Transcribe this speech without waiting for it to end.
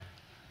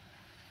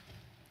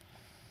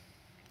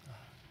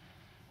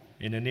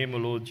In the name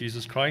of Lord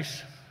Jesus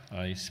Christ,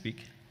 I speak.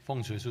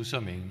 奉主耶稣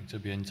圣名，这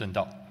边正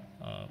道。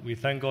We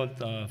thank God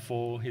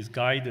for His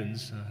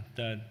guidance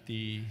that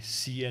the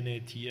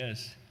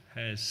CNATS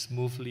has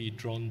smoothly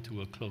drawn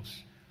to a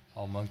close.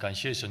 好，我们感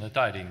谢神的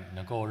带领，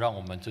能够让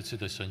我们这次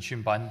的神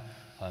训班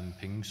很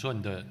平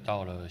顺的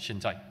到了现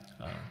在。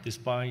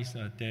Despite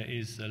there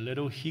is a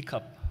little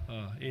hiccup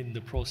in the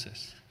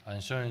process.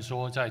 虽然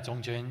说在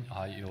中间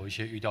还有一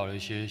些遇到了一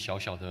些小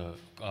小的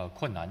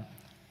困难。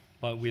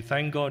But we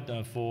thank God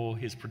for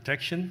His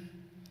protection.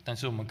 但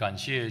是我们感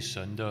谢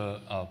神的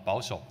保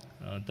守。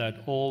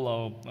That all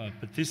our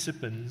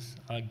participants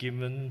are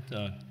given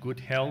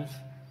good health.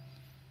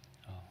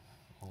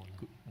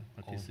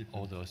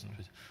 All those，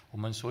 我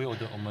们所有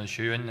的我们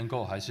学员能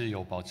够还是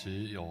有保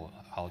持有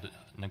好的，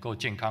能够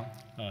健康。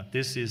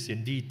This is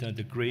indeed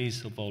the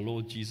grace of our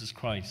Lord Jesus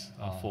Christ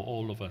for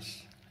all of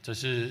us. 这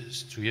是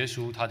主耶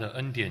稣他的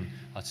恩典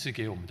赐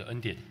给我们的恩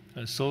典。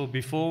So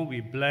before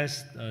we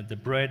bless the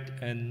bread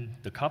and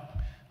the cup,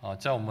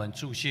 在我们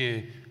注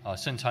谢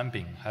圣餐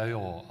饼还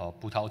有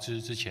葡萄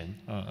汁之前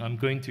I'm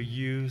going to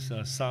use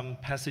some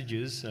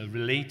passages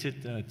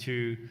related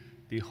to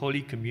the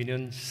Holy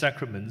Communion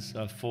sacraments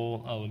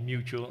for our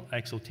mutual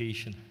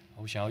exhortation.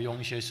 我想要用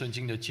一些圣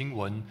经的经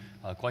文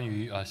关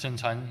于圣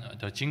餐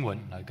的经文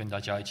来跟大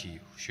家一起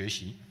学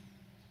习。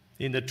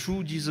In the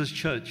True Jesus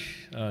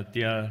Church,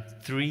 there are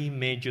three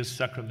major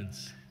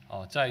sacraments.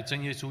 在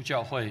真耶稣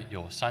教会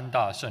有三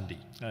大圣礼。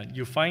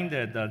You find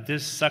that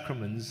these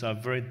sacraments are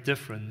very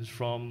different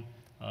from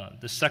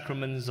the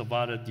sacraments of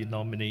other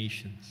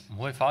denominations. 我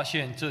们会发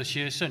现这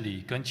些圣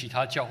礼跟其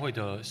他教会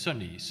的圣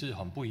礼是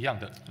很不一样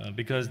的。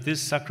Because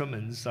these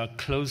sacraments are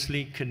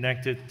closely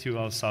connected to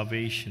our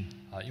salvation.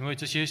 因为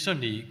这些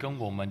圣礼跟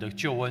我们的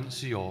救恩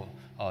是有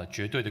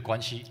绝对的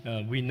关系。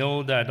We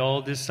know that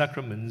all these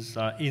sacraments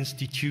are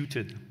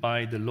instituted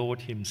by the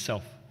Lord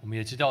Himself. 我们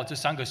也知道这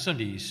三个圣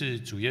礼是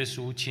主耶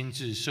稣亲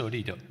自设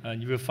立的。And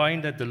you will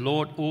find that the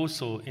Lord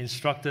also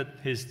instructed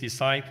His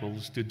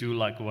disciples to do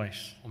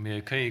likewise. 我们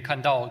也可以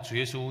看到主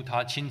耶稣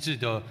他亲自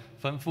的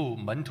吩咐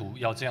门徒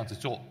要这样子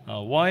做。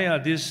Why are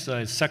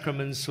these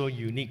sacraments so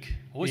unique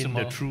in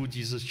the True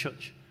Jesus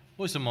Church?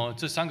 为什么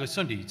这三个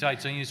圣礼在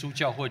真耶稣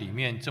教会里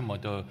面这么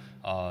的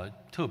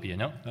特别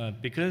呢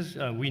？Because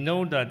we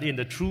know that in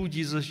the True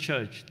Jesus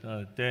Church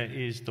there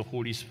is the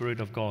Holy Spirit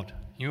of God.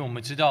 因为我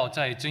们知道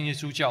在真耶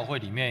稣教会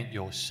里面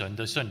有神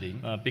的圣灵。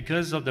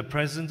Because of the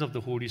presence of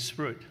the Holy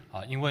Spirit.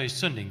 因为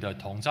圣灵的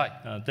同在。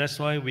That's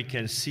why we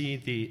can see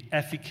the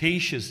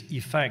efficacious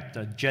effect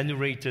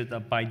generated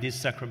by these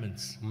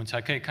sacraments. 我们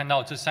才可以看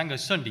到这三个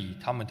圣礼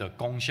它们的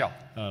功效。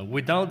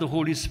Without the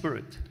Holy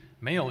Spirit.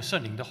 没有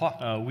圣灵的话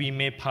we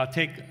may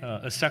partake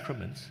a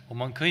sacrament. 我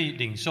们可以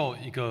领受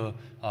一个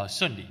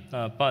圣礼。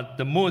But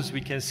the most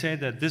we can say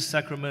that this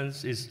sacrament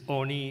is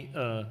only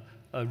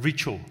a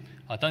ritual.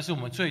 但是我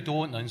们最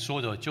多能说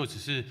的就只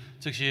是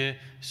这些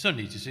圣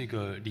礼只是一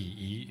个礼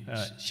仪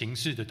形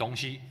式的东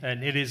西。And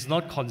it is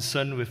not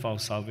concerned with our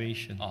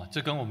salvation.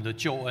 这跟我们的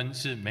救恩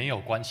是没有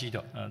关系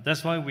的。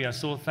That's why we are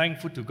so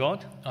thankful to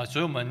God. 所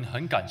以我们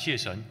很感谢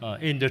神。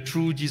In the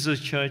True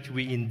Jesus Church,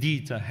 we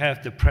indeed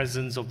have the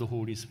presence of the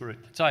Holy Spirit.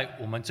 在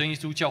我们真耶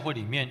稣教会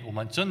里面，我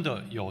们真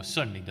的有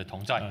圣灵的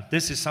同在。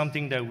This is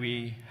something that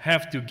we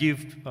have to give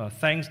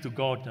thanks to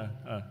God.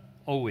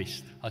 Always.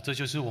 这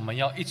就是我们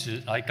要一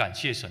直来感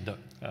谢神的。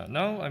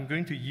Now I'm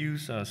going to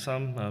use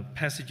some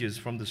passages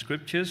from the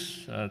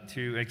scriptures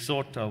to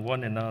exhort one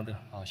another.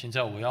 现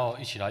在我要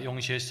一起来用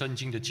一些圣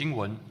经的经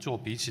文做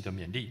彼此的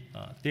勉励。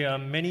There are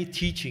many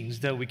teachings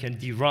that we can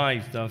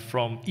derive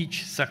from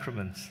each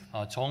sacrament.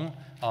 从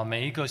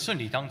每一个圣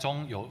礼当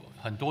中有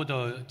很多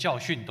的教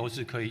训都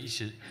是可以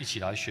一起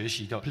来学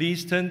习的。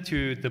Please turn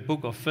to the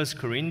book of 1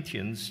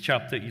 Corinthians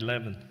chapter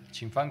 11.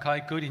 请翻开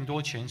哥林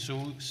多前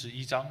书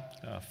11章。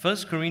1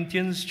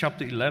 Corinthians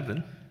chapter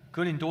 11.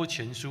 哥林多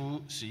前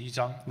书11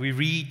章。We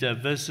read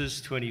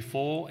verses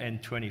 24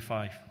 and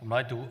 25. 我们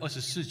来读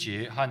24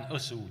节和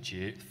25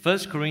节。1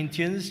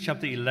 Corinthians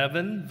chapter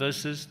 11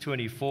 verses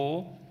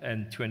 24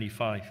 and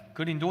 25.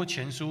 哥林多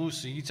前书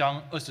11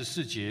章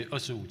24节、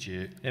25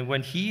节。And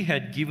when he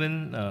had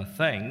given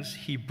thanks,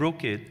 he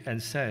broke it and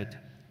said,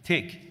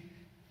 "Take,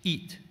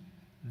 eat.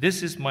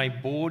 This is my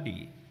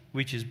body,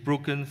 which is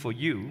broken for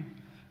you.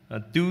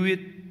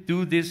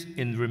 Do this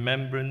in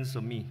remembrance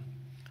of me."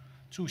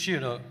 注谢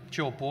了，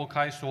就拨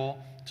开说：“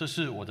这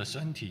是我的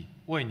身体，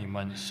为你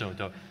们舍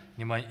的，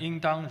你们应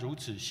当如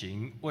此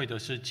行，为的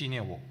是纪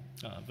念我。”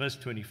 Verse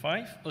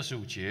 25.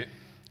 25节。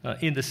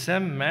In the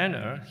same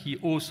manner, he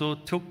also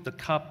took the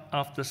cup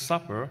after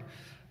supper,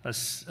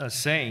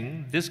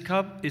 saying, "This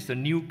cup is the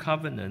new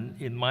covenant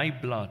in my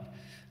blood.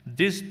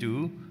 This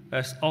do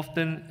as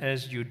often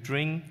as you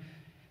drink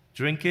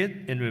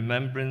it in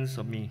remembrance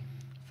of me."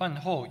 饭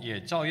后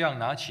也照样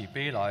拿起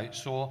杯来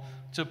说：“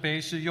这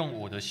杯是用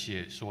我的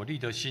血所立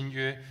的新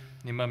约，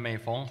你们每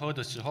逢喝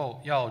的时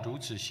候要如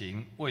此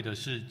行，为的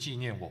是纪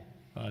念我。”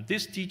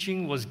 This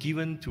teaching was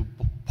given to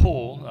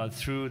Paul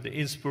through the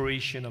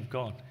inspiration of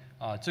God.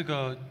 这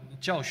个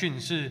教训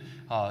是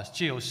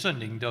借由圣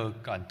灵的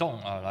感动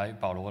来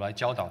保罗来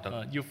教导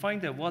的。You find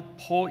that what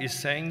Paul is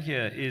saying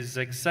here is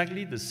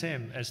exactly the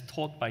same as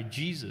taught by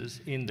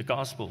Jesus in the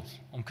Gospels.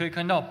 我们可以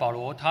看到保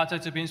罗他在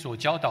这边所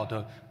教导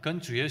的，跟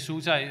主耶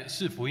稣在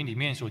四福音里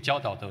面所教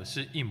导的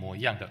是一模一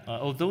样的。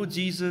Although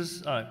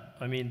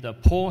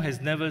Paul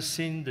has never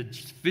seen the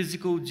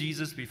physical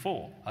Jesus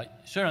before.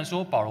 虽然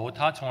说保罗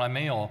他从来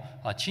没有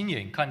亲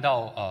眼看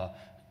到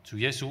主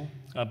耶稣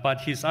，but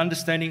his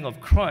understanding of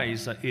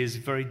Christ is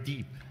very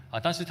deep.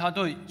 但是他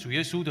对主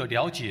耶稣的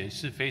了解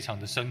是非常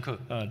的深刻。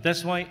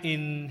That's why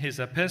in his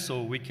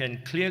epistle we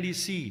can clearly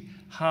see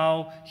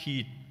how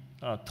he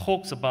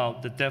talks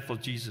about the death of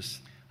Jesus.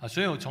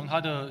 所以我从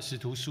他的使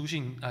徒书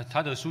信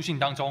他的书信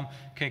当中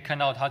可以看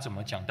到他怎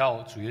么讲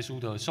到主耶稣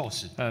的受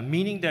死。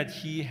Meaning that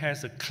he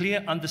has a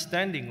clear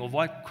understanding of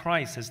what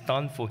Christ has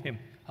done for him.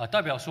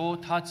 代表说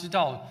他知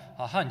道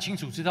他很清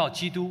楚知道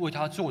基督为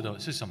他做的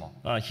是什么。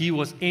He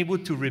was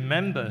able to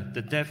remember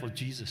the death of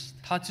Jesus.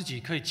 他自己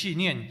可以纪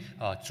念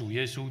主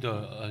耶稣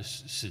的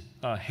死。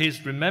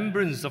His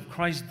remembrance of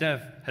Christ's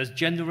death has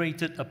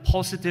generated a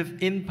positive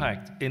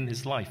impact in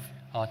his life.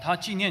 他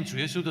纪念主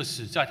耶稣的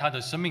死，在他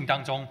的生命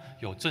当中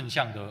有正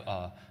向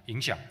的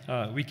影响。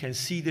We can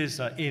see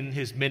this in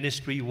his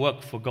ministry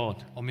work for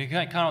God. 我们也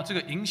可以看到这个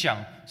影响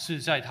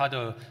是在他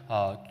的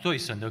对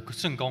神的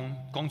圣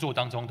工作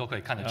当中都可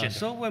以看得见的。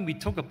So when we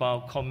talk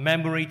about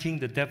commemorating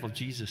the death of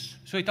Jesus,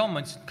 所以当我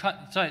们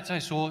在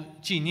说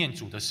纪念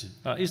主的死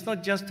，it's not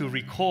just to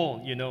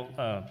recall,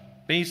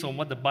 based on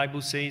what the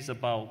Bible says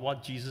about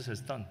what Jesus has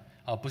done.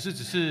 不是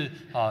只是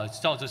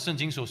照着圣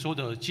经所说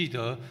的记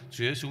得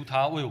主耶稣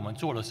他为我们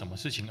做了什么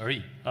事情而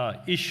已。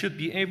It should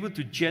be able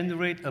to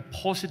generate a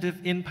positive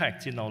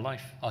impact in our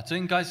life. 这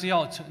应该是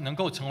要能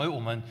够成为我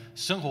们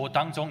生活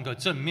当中一个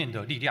正面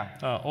的力量。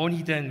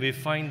Only then we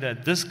find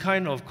that this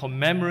kind of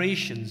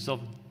commemorations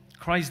of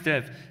Christ's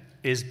death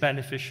is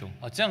beneficial.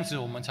 这样子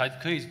我们才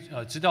可以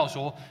知道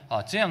说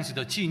这样子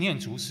的纪念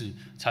主死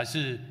才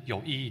是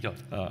有意义的。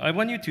I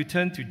want you to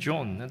turn to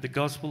John, the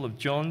Gospel of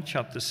John,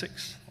 chapter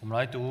 6. 我们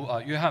来读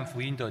约翰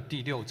福音的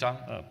第6章。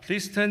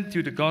Please turn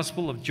to the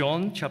Gospel of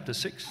John, chapter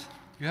 6.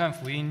 约翰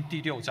福音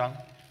第6章。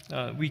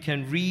We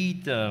can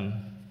read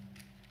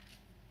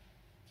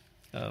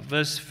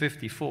verse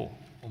 54.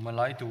 我们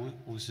来读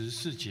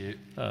54节。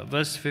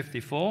Verse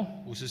 54.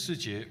 54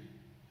节。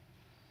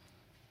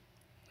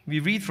We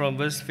read from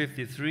verse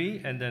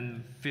 53 and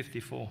then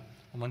 54.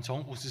 我们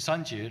从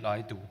53节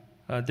来读。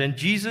Then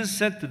Jesus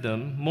said to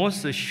them,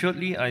 Most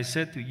assuredly I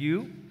said to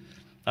you,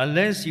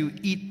 unless you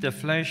eat the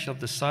flesh of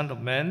the Son of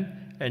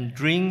Man and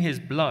drink his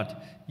blood,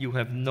 you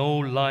have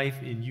no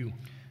life in you.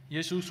 耶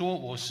稣说：“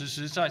我实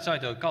实在在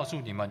的告诉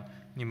你们，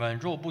你们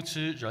若不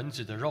吃人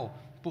子的肉，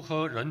不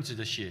喝人子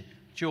的血，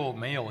就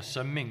没有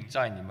生命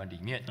在你们里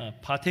面。”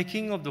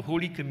 Partaking of the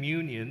Holy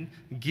Communion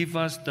give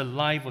us the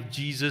life of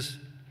Jesus.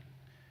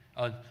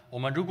 我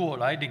们如果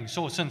来领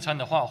受圣餐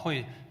的话，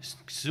会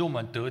使我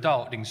们得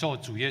到领受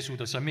主耶稣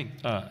的生命。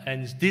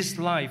And this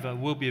life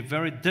will be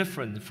very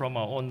different from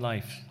our own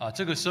life.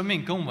 这个生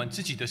命跟我们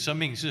自己的生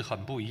命是很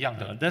不一样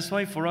的。That's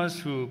why for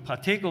us who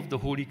partake of the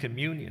Holy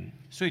Communion,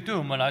 所以对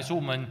我们来说，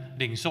我们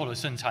领受了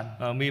圣餐。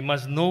we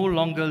must no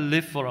longer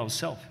live for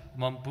ourselves.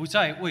 我们不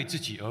再为自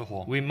己而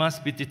活。 We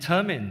must be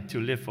determined to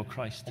live for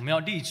Christ. 我们要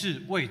立志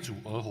为主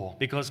而活。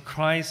Because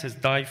Christ has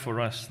died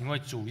for us. 因为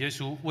主耶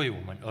稣为我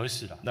们而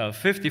死了。Now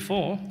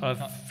 54.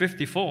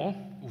 54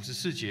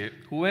节。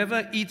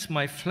Whoever eats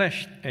my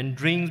flesh and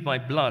drinks my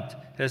blood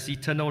has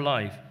eternal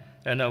life,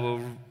 and I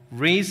will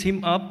raise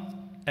him up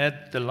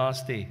at the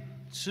last day.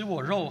 吃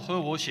我肉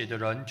喝我血的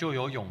人就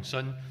有永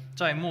生，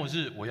在末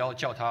日我要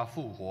叫他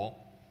复活。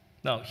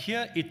Now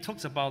here it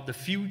talks about the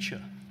future.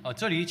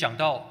 这里讲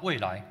到未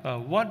来。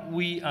What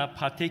we are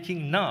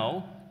partaking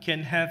now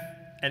can have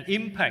an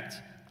impact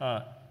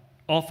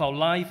of our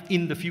life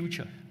in the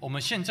future. 我们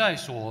现在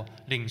所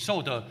领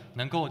受的，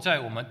能够在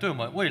对我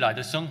们未来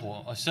的生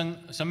活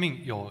生命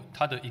有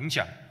它的影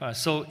响。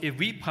So if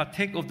we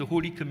partake of the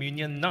Holy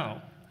Communion now,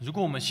 如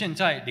果我们现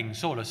在领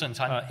受了圣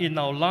餐in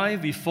our life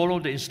we follow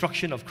the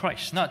instruction of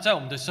Christ. 那在我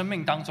们的生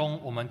命当中，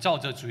我们照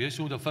着主耶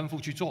稣的吩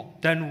咐去做。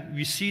Then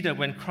we see that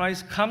when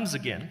Christ comes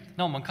again,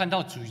 那我们看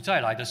到主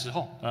再来的时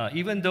候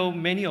even though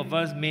many of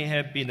us may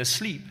have been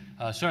asleep,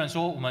 虽然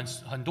说我们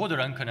很多的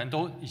人可能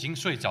都已经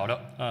睡着了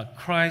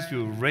，Christ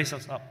will raise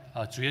us up.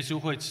 主耶稣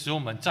会使我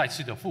们再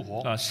次的复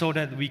活，so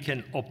that we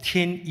can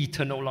obtain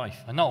eternal life.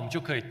 那我们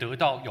就可以得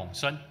到永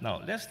生。Now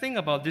let's think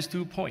about these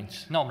 2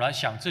 points. 那我们来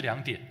想这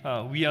2点。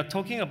We are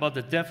talking about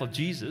the death of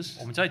Jesus.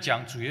 我们在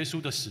讲主耶稣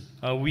的死。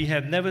We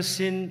have never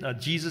seen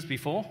Jesus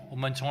before. 我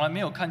们从来没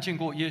有看见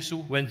过耶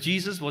稣。When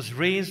Jesus was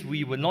raised,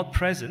 we were not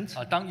present.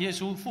 当耶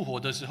稣复活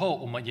的时候，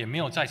我们也没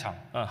有在场。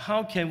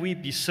How can we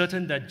be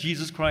certain that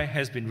Jesus Christ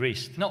has been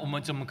raised? 那我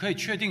们怎么可以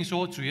确定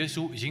说主耶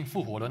稣已经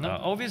复活了呢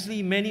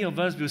？Obviously, many of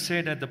us will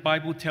say that the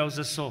Bible tells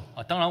us so.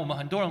 当然，我们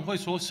很多人会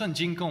说圣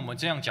经跟我们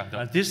这样讲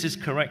的。This is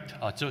correct.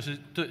 这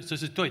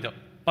是对的。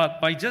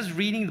But by just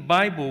reading the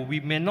Bible, we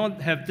may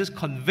not have this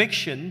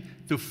conviction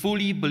to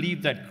fully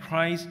believe that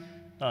Christ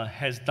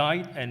has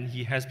died and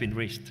he has been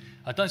raised.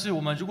 但是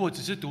我们如果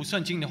只是读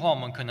圣经的话，我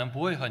们可能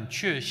不会很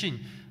确信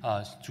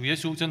主耶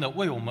稣真的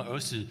为我们而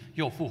死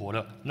又复活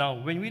了。 Now,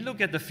 when we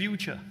look at the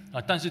future,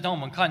 但是当我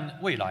们看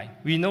未来，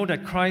 we know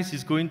that Christ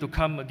is going to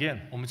come again.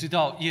 我们知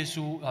道耶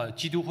稣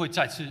基督会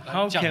再次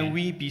How 降 can 临。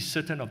 we be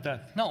certain of that?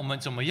 那我们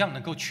怎么样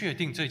能够确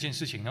定这件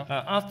事情呢？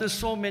 After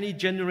so many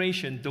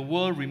generations, the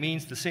world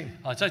remains the same.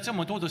 在这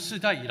么多的世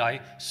代以来，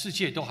世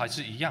界都还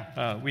是一样。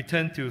 We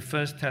turn to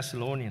 1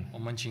 Thessalonians. 我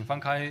们请翻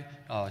开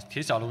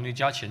帖撒罗尼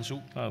迦前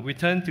书， We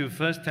turn to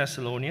 1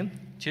 Thessalonians.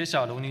 帖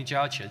撒罗尼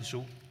迦前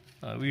书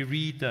We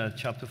read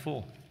chapter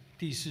 4.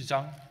 第4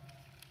章，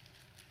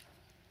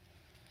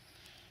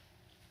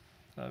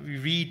 We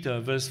read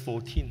verse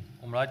 14.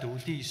 我们来读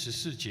第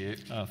14节。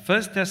 1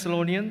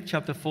 Thessalonians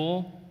chapter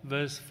 4,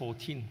 verse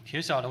 14.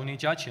 帖撒罗尼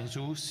迦前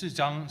书4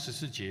章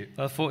14节。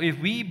 For if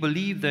we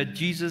believe that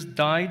Jesus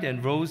died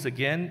and rose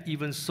again,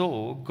 even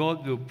so,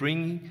 God will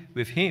bring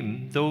with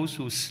him those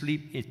who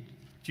sleep in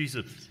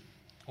Jesus.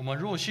 我们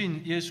若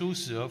信耶稣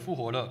死而复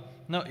活了，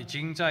那已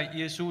经在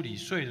耶稣里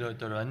睡了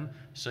的人，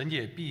神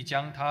也必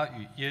将他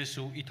与耶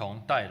稣一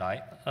同带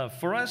来。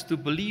 For us to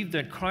believe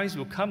that Christ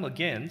will come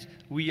again,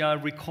 we are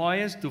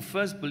required to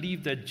first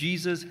believe that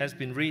Jesus has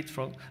been raised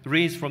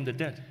from the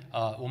dead.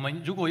 我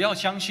们如果要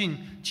相信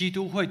基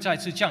督会再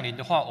次降临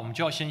的话，我们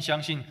就要先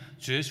相信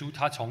主耶稣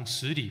他从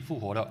死里复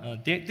活了。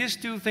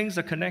These two things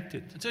are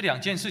connected. 这两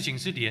件事情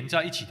是连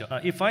在一起的。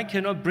 If I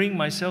cannot bring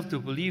myself to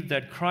believe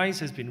that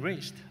Christ has been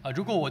raised,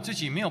 如果我自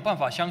己没有办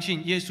法相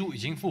信耶稣已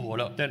经复活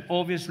了， then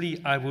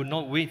obviously I will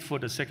not wait for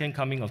the second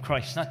coming of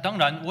Christ. 那当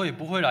然我也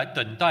不会来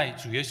等待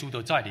主耶稣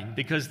的再临，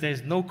 Because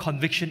there's no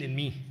conviction in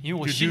me 因为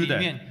我 to 心 do 里 that.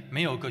 面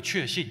没有个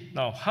确信。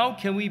 Now, how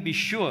can we be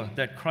sure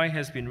that Christ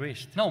has been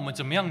raised? 那我们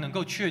怎么样能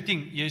够确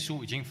定耶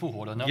稣已经复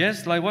活了呢？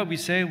 Yes, like what we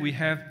say, we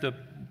have the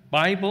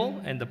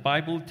Bible, and the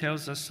Bible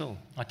tells us so.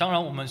 当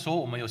然我们说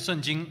我们有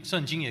圣经，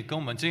圣经也跟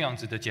我们这样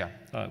子的讲。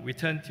 We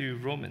turn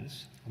to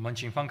Romans. 我们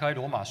请翻开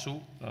罗马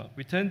书，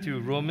 We turn to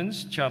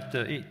Romans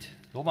chapter 8.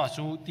 罗马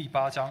书第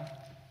8章，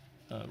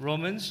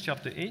 Romans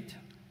chapter 8.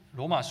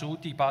 罗马书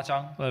第8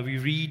章， We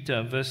read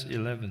verse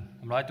 11.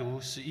 我们来读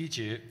11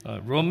节。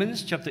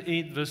 Romans chapter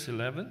 8, verse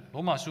 11.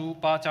 罗马书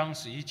8章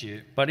11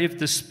节。 But if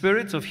the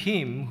spirit of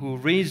him who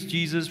raised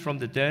Jesus from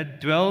the dead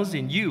dwells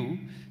in you,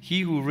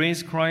 he who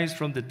raised Christ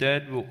from the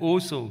dead will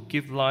also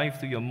give life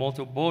to your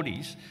mortal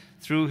bodies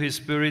through his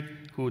spirit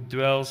who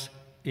dwells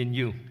in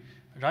you.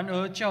 然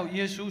而叫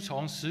耶稣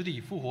从死里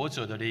复活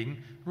者的灵，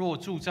若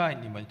住在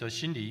你们的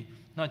心里，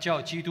那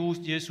叫基督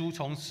耶稣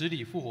从死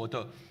里复活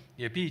的，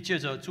也必借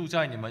着住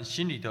在你们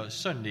心里的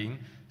圣灵，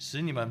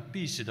使你们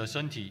必死的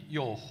身体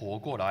又活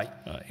过来。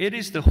It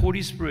is the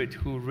Holy Spirit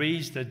who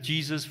raised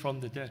Jesus from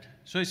the dead.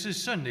 所以是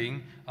圣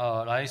灵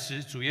来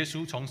使主耶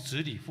稣从死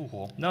里复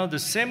活。 Now the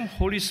same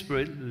Holy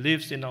Spirit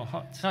lives in our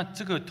hearts. 那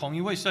这个同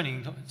一位圣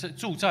灵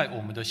住在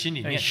我们的心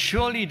里 And 面。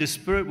 surely the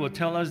Spirit will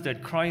tell us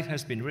that Christ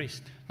has been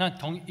raised. 那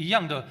同一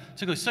样的，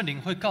这个圣灵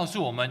会告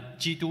诉我们，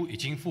基督已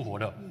经复活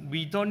了。 We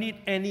don't need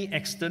any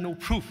external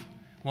proof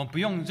我们不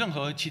用任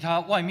何其他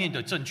外面的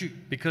证据，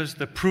 because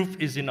the proof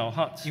is in our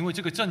hearts. 因为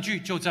这个证据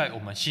就在我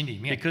们心里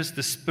面， Because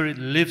the Spirit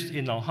lives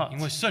in our 因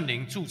为 hearts. 圣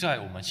灵住在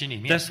我们心里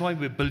面。 That's why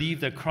we believe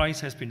that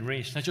Christ has been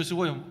raised. 那就是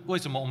为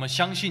什么我们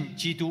相信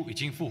基督已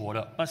经复活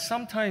了。 But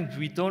sometimes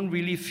we don't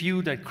really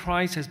feel that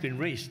Christ has been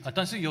raised.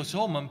 但是有时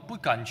候我们不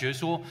感觉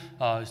说，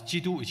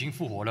基督已经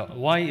复活了。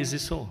 Why is it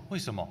so? 为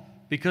什么？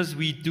 Because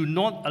we do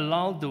not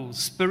allow the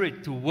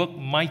Spirit to work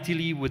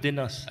mightily within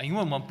us. 因为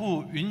我们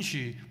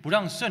不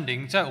让圣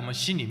灵在我们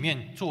心里面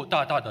做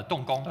大大的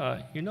动工。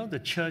You know, the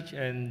church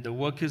and the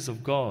workers of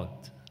God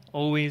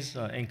always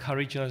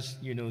encourage us,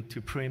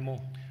 to pray more.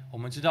 我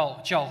们知道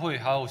教会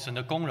还有神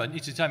的工人一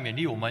直在勉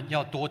励我们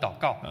要多祷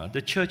告。 The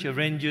church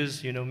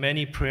arranges,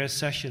 many prayer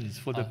sessions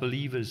for the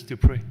believers to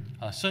pray.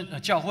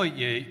 教会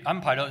也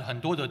安排了很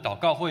多的祷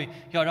告会，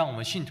要让我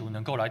们信徒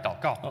能够来祷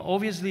告。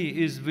 Obviously,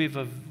 it is with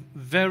a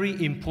very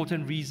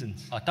important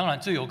reasons. 当然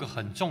这有个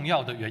很重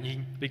要的原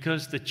因。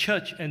 Because the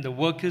church and the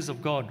workers of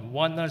God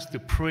want us to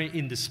pray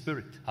in the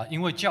Spirit. 因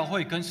为教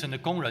会跟神的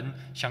工人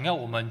想要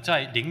我们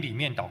在灵里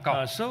面祷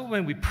告。 So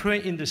when we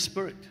pray in the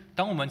Spirit,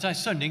 当我们在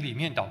圣灵里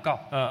面祷告，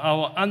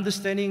 our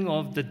understanding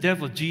of the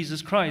death of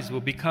Jesus Christ will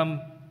become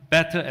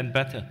better and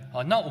better.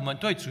 那我们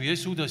对主耶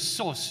稣的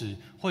受死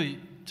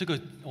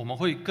我们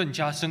会更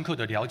加深刻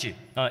的了解。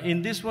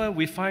 In this way,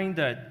 we find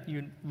that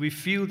we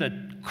feel that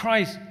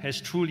Christ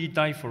has truly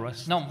died for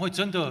us. 那我们会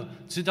真的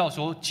知道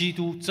说，基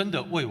督真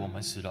的为我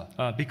们死了。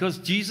 Because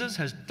Jesus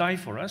has died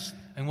for us,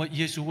 因为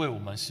耶稣为我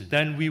们死，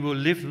 then we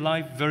will live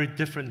life very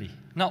differently.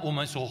 那我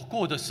们所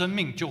过的生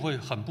命就会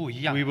很不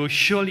一样。 We will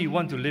surely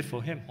want to live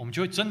for Him 我们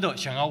就会真的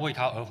想要为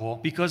他而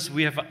活， because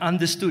we have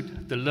understood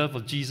the love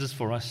of Jesus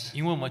for us.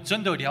 因为我们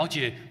真的了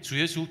解主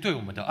耶稣对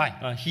我们的爱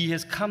He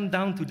has come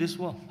down to this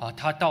world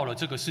他到了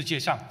这个世界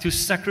上， to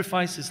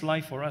sacrifice His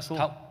life for us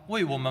他 all.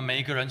 为我们每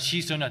一个人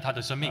牺牲了他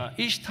的生命。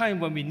 Each time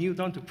when we kneel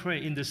down to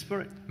pray in the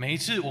Spirit, 每一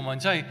次我们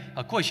在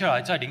跪下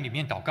来在灵里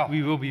面祷告， we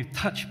will be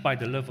touched by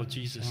the love of 我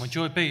Jesus. 们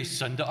就会被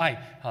神的爱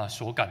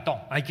所感动。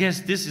 I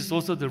guess this is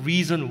also the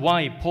reason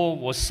why Paul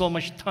was so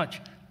much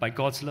touched by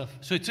God's love.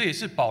 所以这也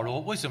是保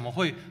罗为什么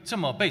会这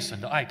么被神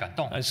的爱感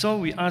动 And so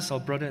we ask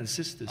our brothers and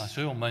sisters,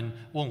 所以我们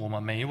问我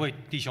们每一位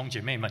弟兄姐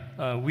妹们，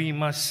 we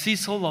must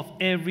seize hold of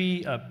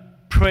every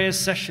prayer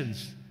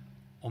sessions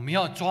我们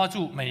要抓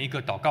住每一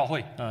个祷告会，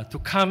 to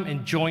come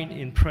and join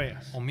in prayers.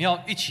 我们要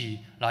一起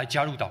来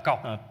加入祷告，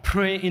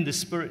 Pray in the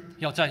Spirit,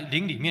 要在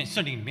灵里面、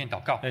圣灵里面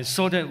祷告， and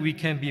so that we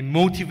can be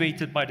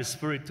motivated by the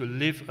Spirit to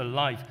live a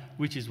life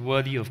which is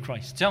worthy of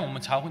Christ. 这样我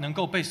们才会能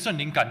够被圣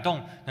灵感动，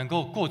能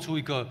够过出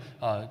一个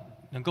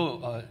能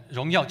够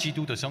荣耀基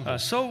督的生活。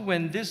 So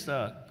when this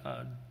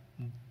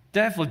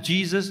death of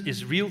Jesus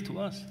is real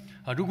to us,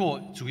 如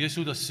果主耶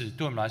稣的死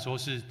对我们来说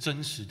是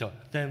真实的，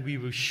 then we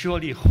will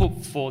surely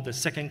hope for the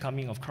second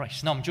coming of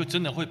Christ. 那我们就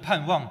真的会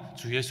盼望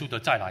主耶稣的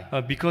再来，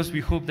 Because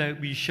we hope that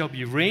we shall be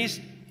raised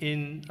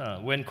in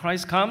when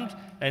Christ comes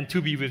and to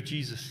be with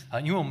Jesus.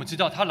 因为我们知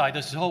道他来的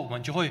时候，我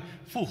们就会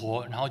复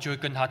活，然后就会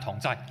跟他同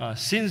在。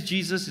 Since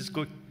Jesus is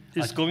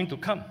going to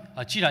come,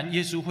 既然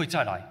耶稣会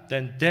再来，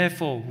 then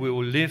therefore we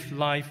will live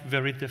life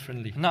very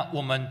differently. 那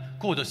我们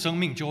过的生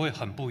命就会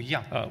很不一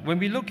样。 When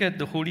we look at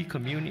the Holy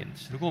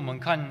Communions, 如果我们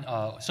看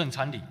圣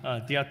餐礼，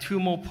 there are two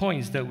more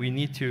points that we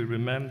need to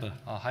remember.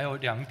 还有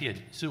2点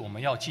是我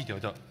们要记得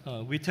的。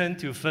 We turn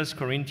to 1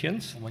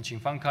 Corinthians. 我们请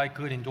翻开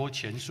哥林多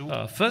前书，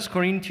 1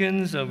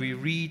 Corinthians, we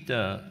read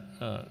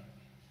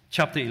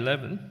chapter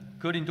 11.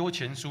 哥林多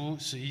前书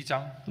11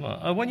章。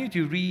 I want you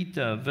to read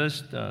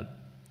verse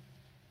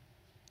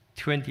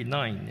 29.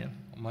 Yeah?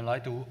 我们来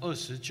读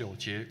29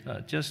节、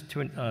 Just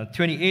 28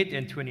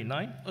 and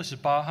 29.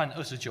 28和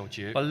29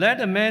节。 But let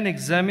a man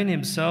examine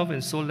himself,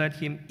 and so let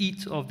him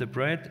eat of the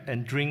bread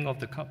and drink of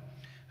the cup.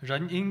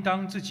 人应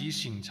当自己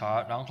省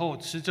察，然后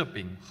吃这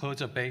饼，喝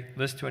这杯。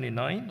 Verse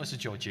 29.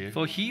 29节。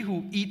 For he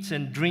who eats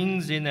and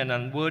drinks in an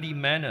unworthy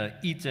manner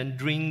eats and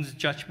drinks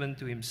judgment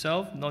to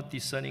himself, not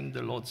discerning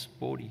the Lord's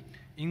body.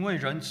 因为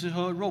人吃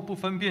喝若不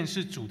分辨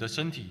是主的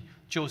身体，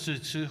就是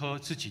吃喝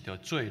自己的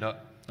罪了。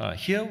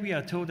 Here we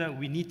are told that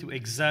we need to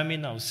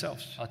examine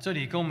ourselves. 这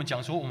里跟我们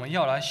讲说，我们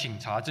要来省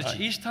察自己。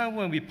 Each time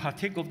when we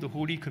partake of the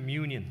Holy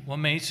Communion, 我们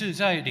每一次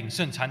在领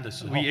圣餐的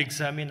时候， we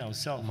examine 我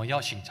ourselves. 们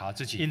要省察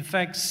自己。 In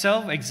fact,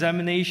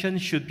 self-examination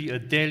should be a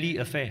daily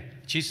affair.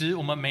 其实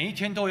我们每一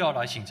天都要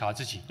来省察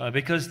自己，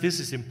 Because this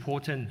is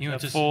important 因为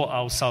这是 for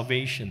our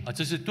salvation.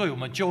 这是对我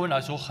们救恩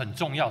来说很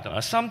重要的。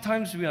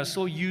 Sometimes we are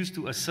so used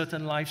to a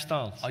certain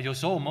lifestyle. 有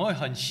时候我们会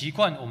很习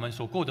惯我们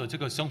所过的这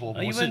个生活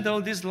模 Even 式。 though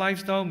this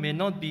lifestyle may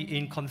not be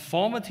in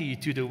conformity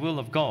to the will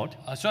of God,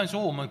 虽然说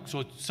我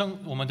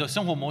们的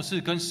生活模式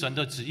跟神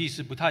的旨意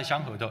是不太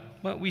相合的，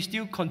 but we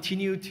still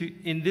continue to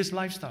in this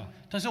lifestyle.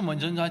 但是我们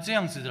仍然这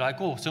样子来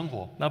过生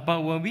活。 Now, but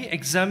when we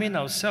examine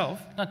ourselves,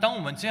 那当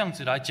我们这样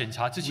子来检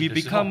查自己 we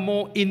的时候， become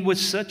more inward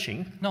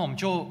searching. 那我们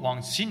就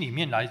往心里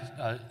面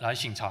来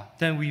省察。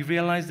 Then we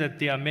realize that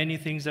there are many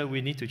things that we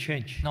need to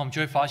change. 那我们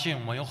就会发现，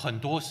我们有很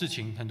多事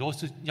情，很多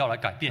是要来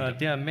改变的。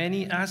 There are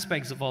many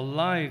aspects of our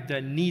life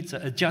that needs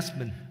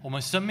adjustment. 我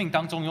们生命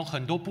当中有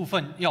很多部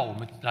分要我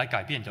们来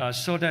改变的，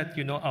 So that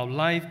our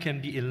life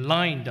can be in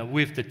line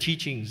with the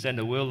teachings and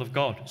the will of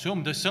God. 所以我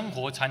们的生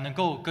活才能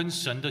够跟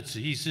神的旨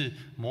意是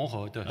磨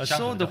合的、相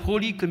So 合 the 的。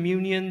 Holy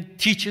Communion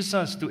teaches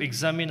us to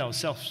examine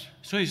ourselves.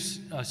 所以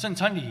圣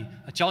餐礼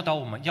教导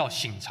我们要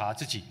省察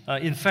自己。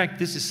 In fact,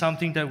 this is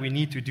something that we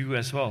need to do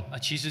as well.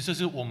 其实这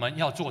是我们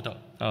要做的。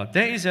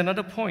 There is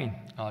another point.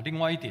 另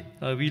外一点，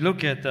 We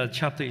look at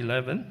chapter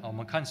 11, 我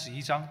们看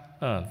11章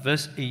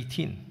verse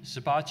 18.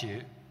 18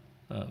节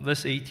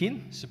Verse 18.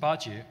 ，18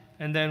节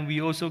And then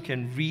we also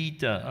can read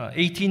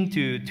 18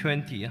 to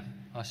 20.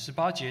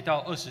 ，18节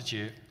到20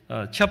节。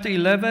Chapter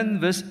 11,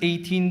 verse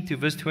 18 to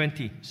verse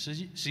 20.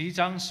 11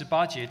章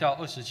18节到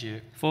20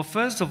节。 For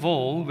first of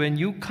all, when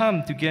you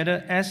come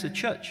together as a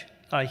church,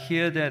 I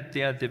hear that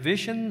there are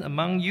division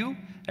among you,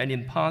 and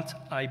in part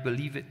I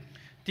believe it.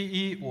 第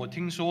一，我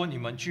听说你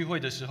们聚会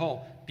的时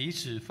候彼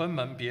此分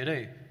门别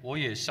类，我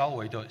也稍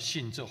微的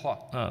信这话。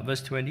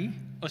Verse 20.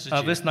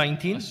 20 verse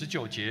 19.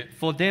 19节。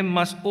 For there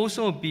must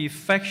also be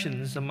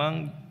factions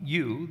among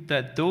you,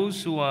 that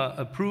those who are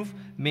approved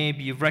may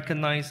be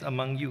recognized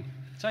among you.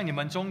 在你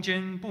们中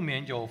间不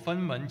免有分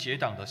门结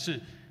党的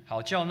事，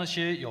好叫那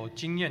些有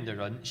经验的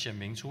人显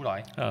明出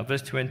来。Verse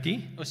 20.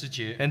 20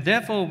节。 And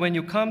therefore, when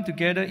you come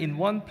together in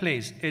one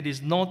place, it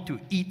is not to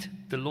eat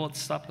the Lord's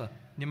Supper.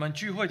 你们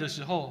聚会的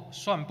时候，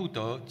算不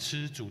得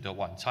吃主的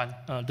晚餐。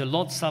The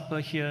Lord's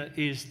Supper here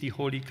is the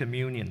Holy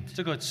Communion.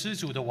 这个吃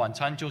主的晚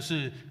餐，就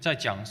是在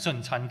讲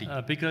圣餐礼。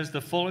Because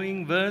the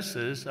following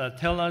verses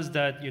tell us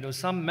that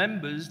some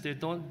members they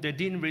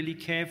didn't really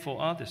care for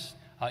others.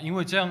 因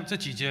为这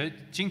几节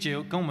经节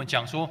跟我们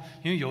讲说，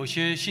因为有一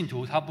些信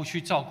徒他不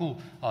去照顾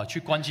去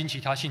关心其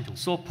他信徒。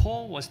So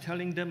Paul was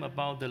telling them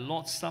about the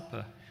Lord's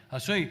Supper.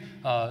 所以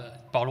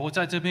保罗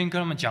在这边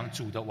跟他们讲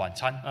主的晚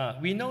餐。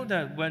We know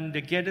that when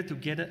they gather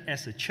together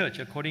as a church,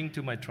 according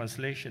to my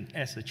translation,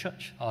 as a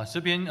church. 这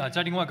边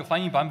在另外一个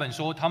翻译版本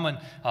说，他们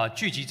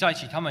聚集在一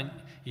起，他们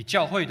以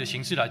教会的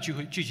形式来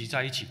聚集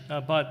在一起。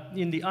But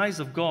in the eyes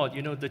of God,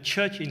 the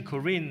church in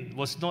Corinth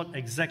was not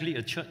exactly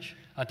a church.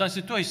 但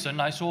是对神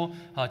来说，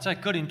在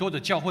哥林多的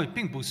教会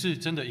并不是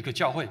真的一个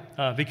教会。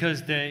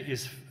Because there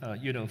is,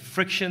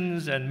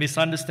 frictions and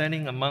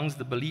misunderstanding amongst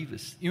the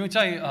believers. 因为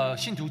在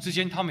信徒之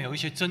间，他们有一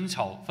些争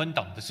吵、分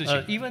党的事情。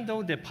Even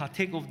though they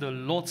partake of the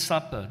Lord's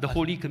Supper, the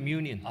Holy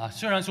Communion.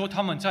 虽然说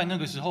他们在那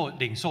个时候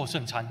领受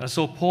圣餐。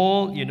So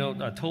Paul,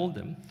 told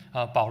them.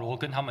 保罗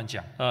跟他们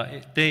讲。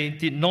They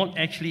did not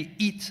actually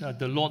eat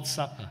the Lord's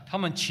Supper. 他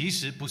们其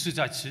实不是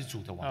在吃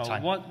主的晚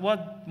餐。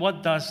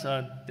What does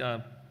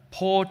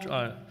Paul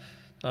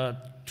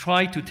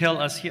try to tell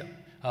us here?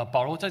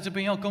 保罗在这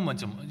边要跟我们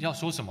要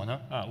说什么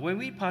呢？When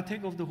we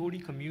partake of the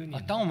Holy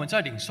Communion, 当我们在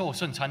领受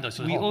圣餐的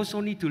时候 we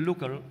also need to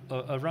look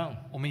around.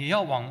 我们也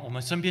要往我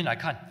们身边来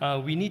看。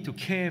We need to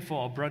care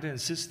for our brothers and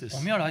sisters. 我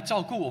们要来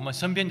照顾我们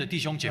身边的弟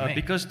兄姐妹。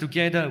Because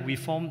together we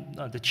form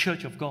the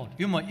Church of God. 因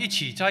为我们一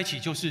起在一起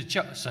就是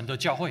神的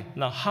教会。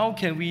Now, how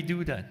can we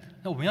do that?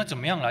 那我们要怎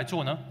么样来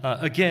做呢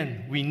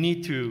？Again, we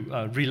need to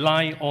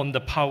rely on the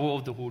power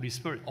of the Holy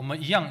Spirit. 我们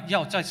一样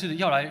要再次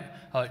要来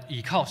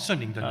依靠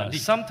圣灵的能力。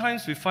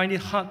Sometimes we find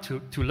it hard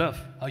to love.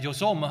 有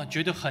时候我们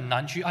觉得很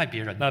难去爱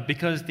别人。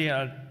Because there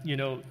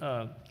are,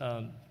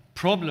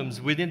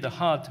 problems within the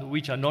heart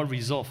which are not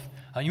resolved.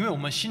 因为我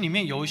们心里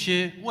面有一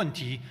些问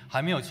题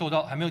还没有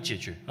解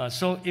决。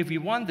So if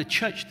we want the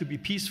church to be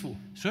peaceful,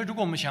 所以如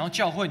果我们想要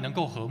教会能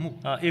够和睦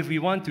if we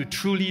want to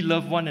truly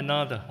love one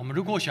another, 我们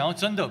如果想要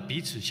真的彼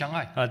此相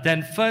爱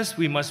then first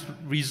we must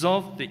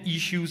resolve the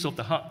issues of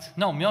the heart.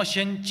 那我们要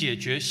先解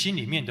决心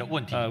里面的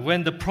问题。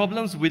When the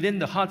problems within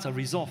the heart are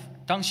resolved,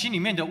 当心里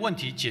面的问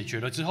题解决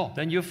了之后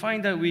then you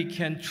find that we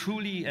can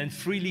truly and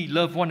freely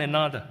love one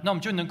another. 那我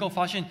们就能够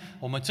发现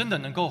我们真的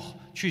能够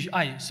去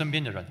爱身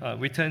边的人。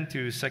We turn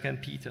to 2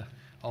 Peter.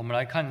 我们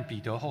来看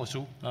彼得后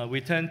书。We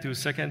turn to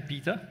 2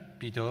 Peter.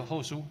 彼得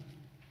后书。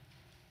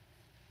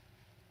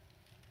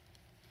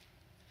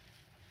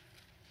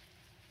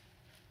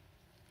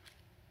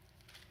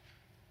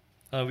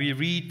We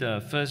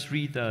first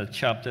read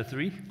chapter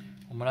 3.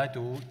 我们来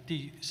读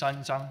第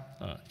3章。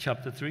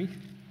Chapter 3.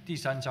 第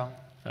3章。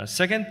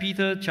2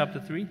 Peter chapter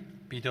 3.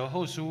 彼得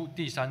后书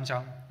第3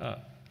章。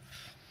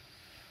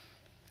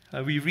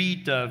We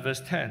read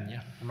verse 10.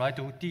 Yeah. 我们来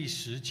读第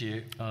10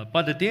节。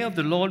But the day of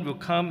the Lord will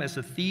come as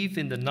a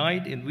thief in the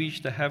night, in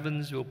which the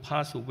heavens will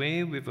pass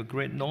away with a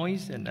great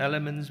noise, and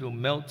elements will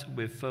melt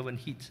with fervent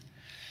heat.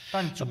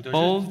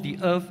 Both the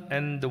earth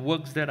and the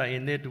works that are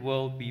in it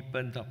will be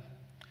burnt up.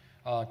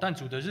 但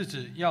主的日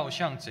子要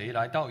像贼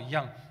来到一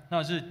样，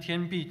那日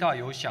天必大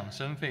有响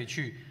声废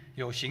去，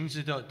有形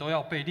质的都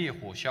要被烈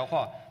火消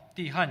化，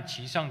地和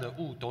其上的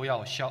物都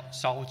要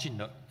烧尽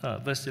了。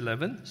Verse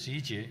 11.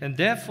 11节。And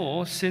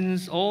therefore,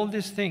 since all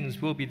these things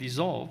will be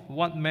dissolved,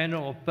 what manner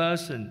of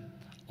person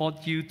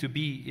ought you to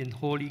be in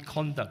holy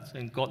conduct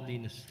and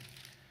godliness?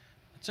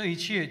 这一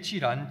切既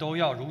然都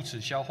要如此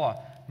消化，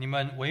你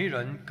们为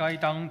人该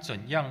当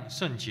怎样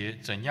圣洁，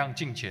怎样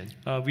敬虔。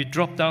We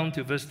drop down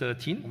to verse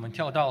 13. 我们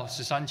跳到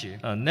13节。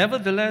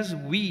Nevertheless,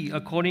 we,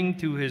 according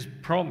to his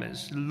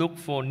promise, look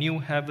for new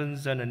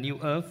heavens and a new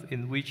earth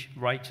in which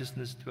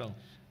righteousness dwells.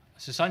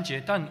 13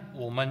节，但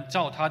我们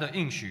照他的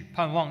应许，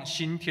盼望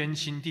新天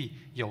新地，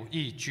有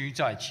义居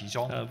在其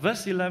中。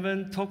Verse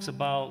 11 talks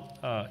about,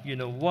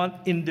 what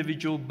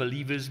individual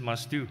believers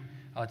must do.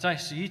 在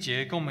11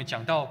节跟我们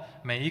讲到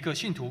每一个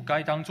信徒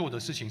该当做的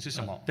事情是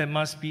什么。There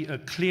must be a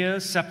clear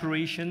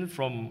separation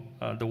from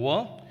the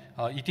world.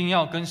 一定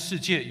要跟世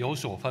界有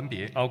所分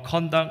别。Our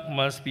conduct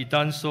must be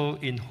done so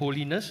in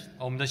holiness.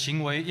 我们的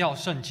行为要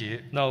圣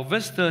洁。Now,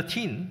 verse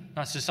 13.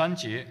 那13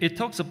节。It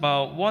talks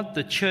about what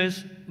the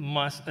church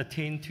must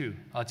attain to.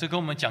 这跟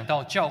我们讲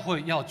到教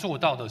会要做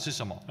到的是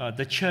什么。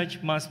The church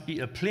must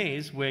be a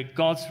place where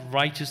God's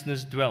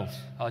righteousness dwells.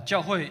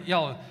 教会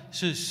要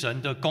是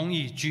神的公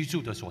义居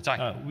住的所在。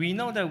We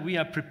know that we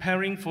are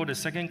preparing for the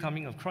second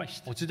coming of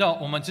Christ.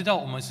 我们知道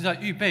我们是在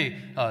预备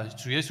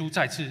主耶稣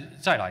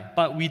再来。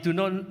But we do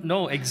not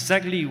know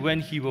exactly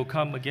when he will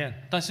come again.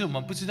 但是我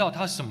们不知道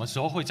他什么时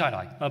候会再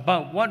来。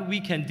But what we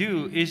can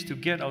do is to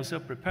get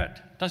ourselves prepared.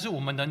 但是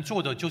我们能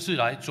做的就是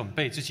来准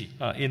备自己。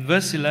In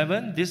verse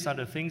 11, these are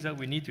the things that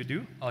we need to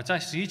do. 在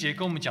11节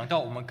跟我们讲到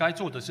我们该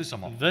做的是什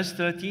么。 Verse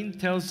 13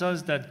 tells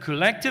us that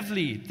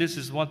collectively this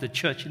is what the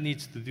church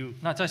needs to do.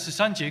 那在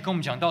13节跟我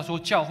们讲到说，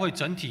教会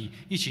整体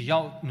一起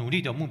要努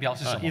力的目标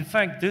是什么？ In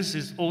fact, this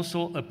is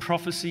also a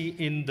prophecy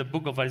in the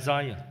book of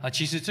Isaiah.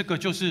 其实这个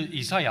就是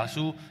以赛亚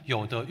书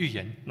有的预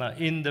言。Now,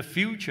 in the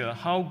future,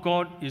 how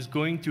God is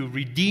going to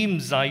redeem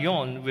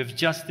Zion with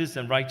justice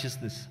and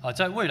righteousness.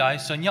 在未来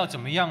神要怎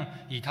么样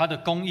以他的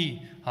公义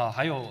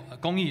还有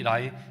公义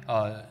来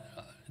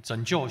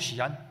拯救西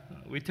安。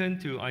 We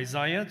turn to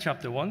Isaiah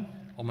chapter 1.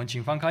 我们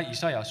请翻开以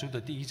赛亚书的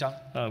第1章。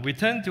We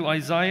turn to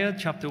Isaiah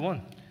chapter 1.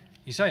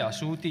 以赛亚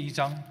书第1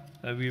章。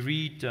We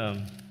read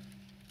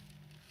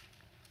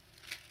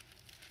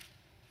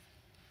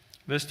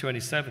verse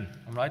 27.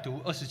 我们来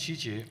读27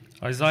节。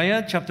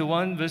 Isaiah chapter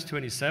 1 verse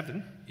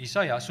 27. 以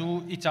赛亚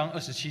书1章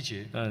27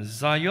节。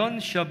Zion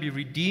shall be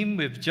redeemed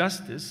with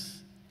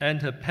justice, and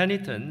her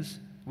penitence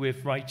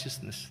with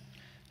righteousness.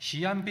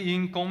 西安必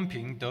因公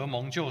平得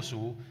蒙救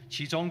赎，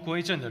其中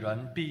归正的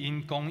人必因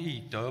公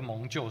义得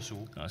蒙救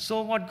赎。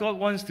So what God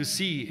wants to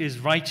see is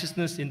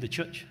righteousness in the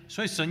church.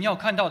 所以神要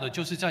看到的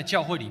就是在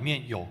教会里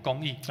面有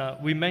公义。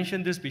We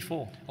mentioned this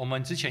before. 我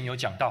们之前有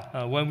讲到。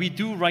When we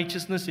do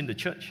righteousness in the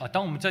church.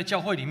 当我们在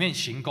教会里面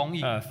行公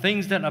义。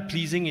Things that are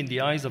pleasing in the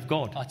eyes of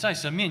God. 在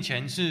神面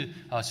前是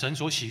神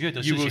所喜悦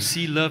的事情。You will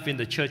see love in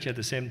the church at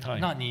the same time.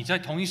 那你在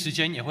同一时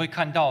间也会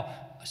看到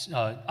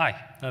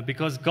爱。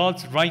Because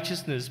God's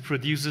righteousness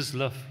produces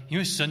love. 因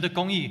为神的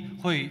公义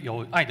会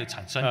有爱的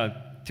产生。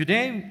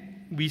Today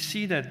we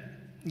see that,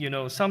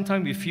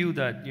 sometimes we feel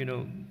that,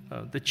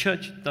 the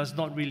church does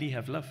not really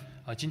have love.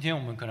 今天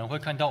我们可能会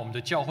看到我们的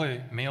教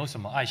会没有什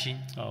么爱心。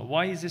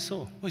Why is it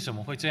so? 为什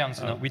么会这样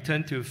子呢？ We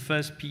turn to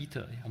 1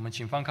 Peter. 我们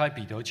请翻开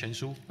彼得前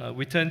书。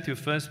We turn to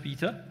 1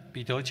 Peter.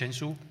 彼得前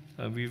书。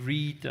We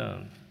read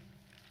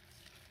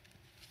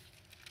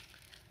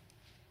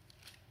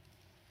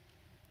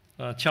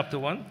chapter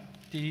 1.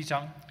 第1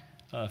章。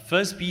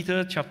1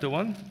 Peter chapter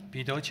 1.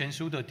 彼得前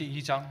书的第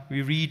1章。We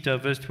read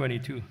verse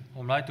 22.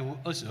 我们来读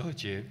22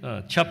节。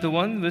Chapter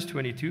 1 verse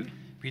 22.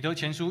 彼得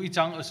前书1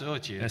章22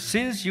节。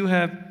Since you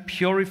have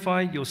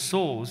purified your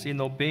souls in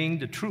obeying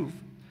the truth,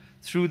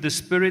 through the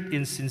Spirit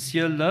in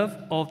sincere love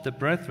of the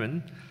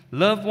brethren,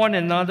 love one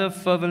another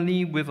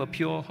fervently with a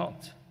pure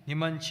heart. 你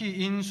们既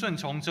因顺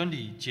从真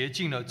理洁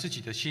净了自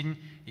己的心，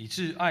以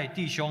致爱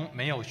弟兄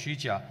没有虚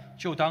假，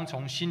就当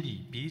从心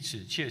里彼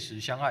此切实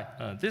相爱。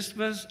This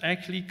verse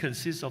actually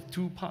consists of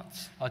two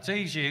parts. 这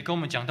一节跟我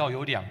们讲到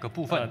有2个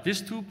部分。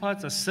These two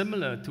parts are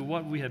similar to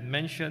what we have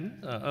mentioned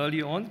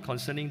earlier on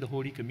concerning the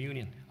Holy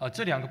Communion.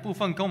 这2个部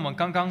分跟我们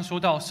刚刚说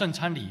到圣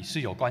餐礼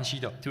是有关系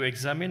的。To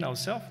examine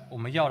ourselves. 我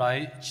们要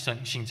来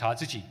省察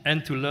自己。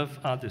And to love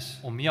others.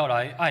 我们要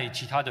来爱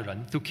其他的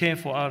人。To care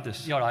for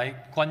others. 要来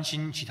关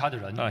心其他的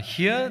人。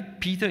Here,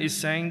 Peter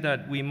is saying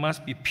that we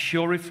must be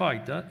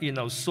purified in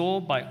our soul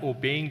by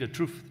obeying the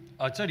truth.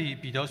 这里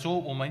彼得说，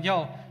我们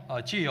要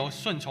借由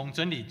顺从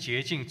真理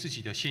洁净自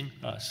己的心。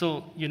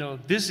So,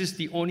 this is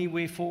the only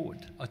way forward.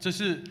 这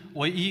是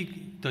唯一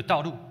的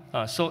道路。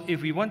So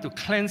if we want to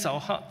cleanse our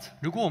heart,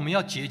 如果我们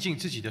要洁净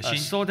自己的心，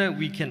 so that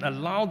we can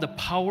allow the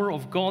power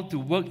of God to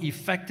work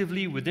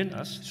effectively within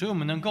us, 所以我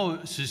们能够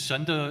使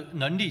神的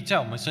能力在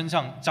我们身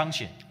上彰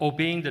显。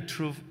obeying the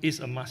truth is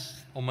a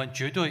must. 我们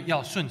绝对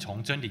要顺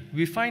从真理。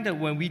 We find that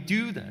when we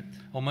do that,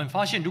 我们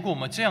发现，如果我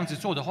们这样子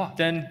做的话，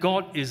 then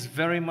God is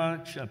very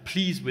much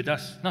pleased with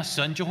us. 那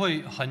神就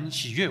会很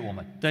喜悦我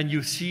们。 Then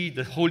you see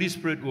the Holy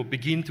Spirit will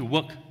begin to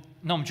work.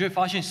 那我们就会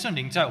发现圣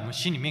灵在我们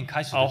心里面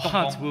开始 Our 动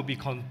hearts 工， will be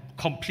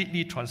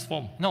completely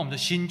transformed. 那我们的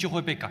心就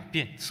会被改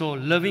变。 So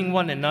loving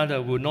one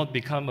another will not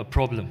become a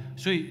problem.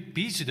 所以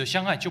彼此的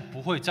相爱就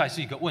不会再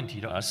是一个问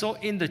题了。 So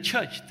in the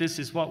church, this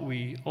is what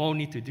we all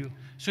need to do.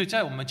 所以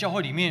在我们教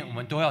会里面，我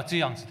们都要这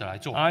样子的来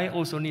做。 I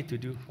also need to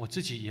do. 我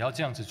自己也要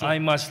这样子做。 I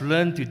must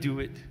learn to do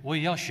it. 我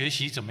也要学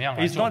习怎么样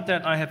来 It's 做。 not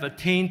that I have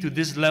attained to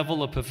this level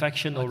of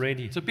perfection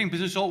already. 这并不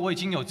是说我已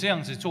经有这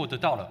样子做得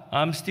到了，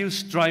 I'm still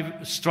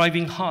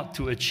striving hard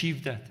to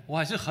achieve that. 我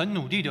还是很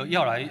努力的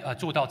要来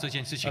做到这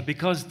件事情。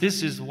 Because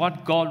this is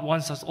what God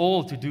wants us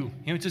all to do.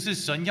 因为这是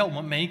神要我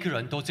们每一个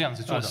人都这样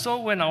子做的。 So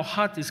when our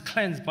heart is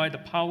cleansed by the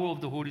power of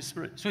the Holy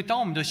Spirit, 所以当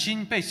我们的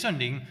心被圣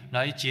灵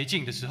来洁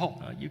净的时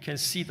候， you can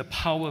see the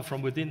power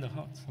from within the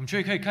heart. 我们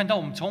就可以看到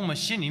我们从我们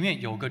心里面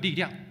有个力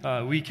量。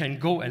 We can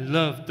go and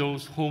love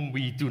those whom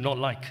we do not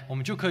like. 我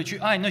们就可以去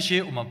爱那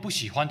些我们不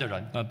喜欢的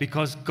人。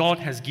 Because God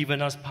has given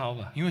us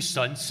power. 因为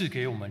神赐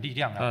给我们力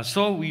量了。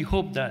 So we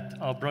hope that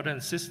our brothers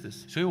and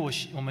sisters, 所以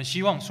我们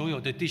希望所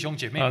有的弟兄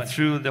姐妹们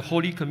through the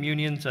Holy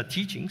Communion's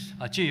teachings,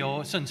 借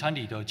由圣餐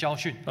礼的教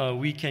训，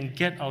 we can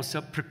get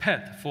ourselves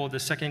prepared for the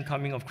second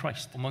coming of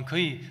Christ. 我们可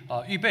以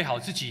预备好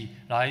自己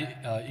来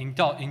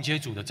迎接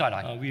主的再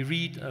来。 We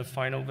read a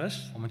final verse.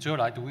 我们最后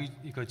来读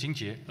一个经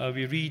节。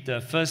We read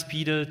 1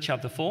 Peter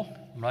chapter 4.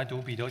 我们来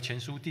读彼得前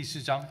书第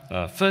4章。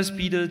1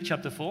 Peter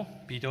chapter 4.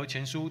 彼得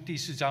前书第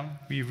4章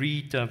We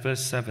read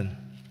verse 7.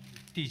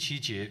 第7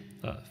节。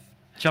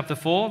Chapter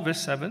 4,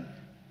 verse 7.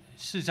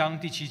 4章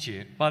第7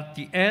节。But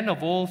the end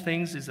of all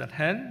things is at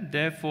hand.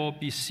 Therefore,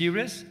 be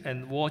serious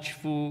and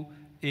watchful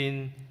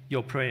in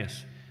your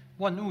prayers.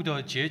 万物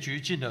的结局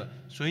近了，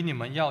所以你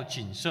们要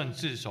谨慎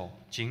自守，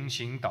警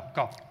醒祷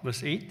告。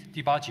Verse 8.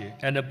 第8节。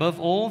And above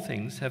all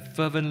things, have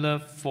fervent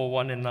love for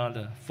one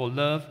another, for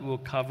love will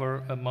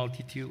cover a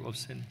multitude of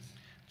sins.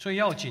 最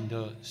要紧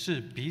的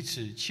是彼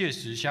此切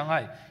实相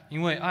爱，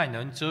因为爱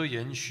能遮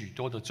掩许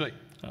多的罪。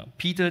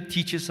Peter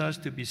teaches us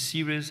to be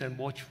serious and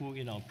watchful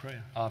in our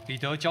prayer. 彼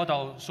得教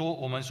导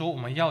我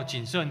们要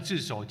谨慎自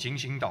守，警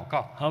醒祷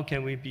告。How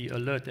can we be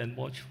alert and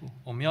watchful?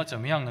 我们要怎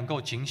么样能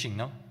够警醒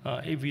呢？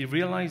 If we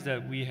realize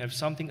that we have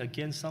something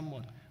against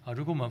someone,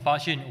 如果我们发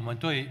现我们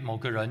对某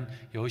个人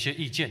有一些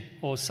意见，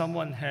 or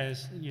someone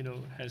has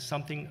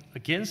something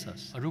against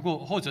us, 如果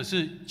或者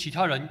是其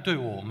他人对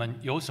我们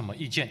有什么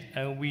意见，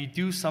 and we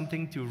do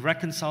something to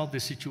reconcile the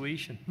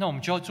situation, 那我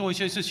们就要做一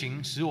些事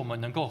情，使我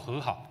们能够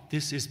和好。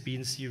 this is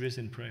being serious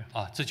in prayer.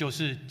 这就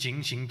是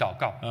警醒祷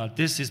告。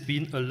This is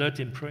being alert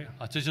in prayer.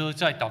 这就是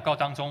在祷告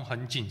当中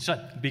很谨慎，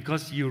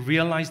 Because you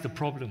realize the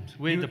problems,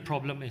 where the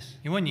problem is.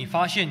 因为你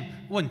发现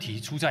问题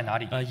出在哪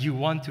里， You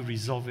want to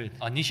resolve it.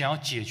 你想要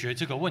解决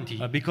这个问题，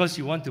 Because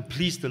you want to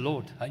please the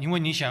Lord. 因为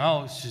你想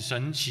要使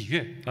神喜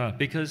悦，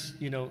 Because,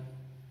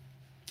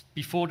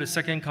 before the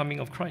second coming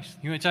of Christ,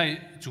 因为在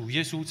主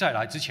耶稣再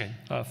来之前，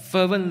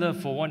 fervent love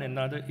for one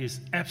another is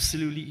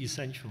absolutely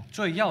essential.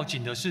 最要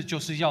紧的是就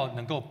是要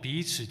能够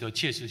彼此的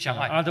切实相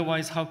爱。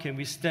 Otherwise, how can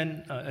we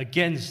stand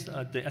against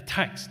the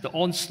attacks, the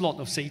onslaught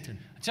of Satan?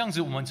 这样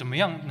子，我们怎么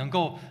样能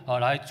够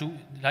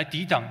来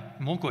抵挡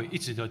魔鬼一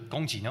直的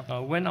攻击呢？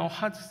 When our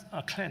hearts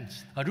are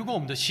cleansed, 如果我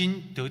们的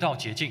心得到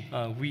洁净，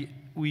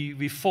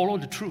 we follow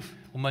the truth.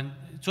 我们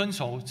遵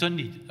守真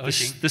理而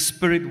行， The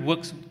Spirit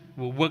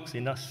will work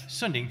in us.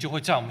 圣灵就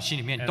会在我们心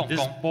里面 And 动 this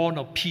工。 bond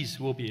of peace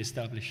will be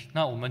established.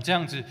 那我们这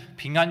样子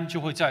平安就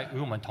会与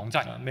我们同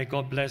在。 May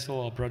God bless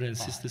all our brothers and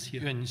sisters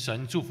here. 愿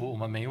神祝福我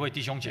们每一位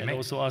弟兄姐 And 妹。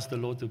 also ask the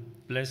Lord to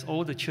bless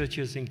all the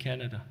churches in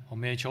Canada 我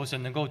们也求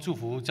神能够祝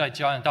福在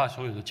加拿大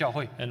所有的教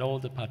会， and all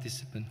the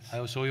participants. 还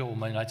有所有我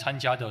们来参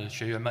加的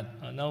学员们。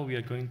 Now we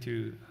are going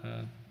to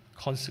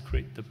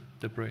consecrate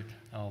the bread.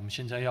 我们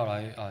现在要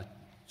来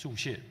祝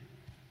谢。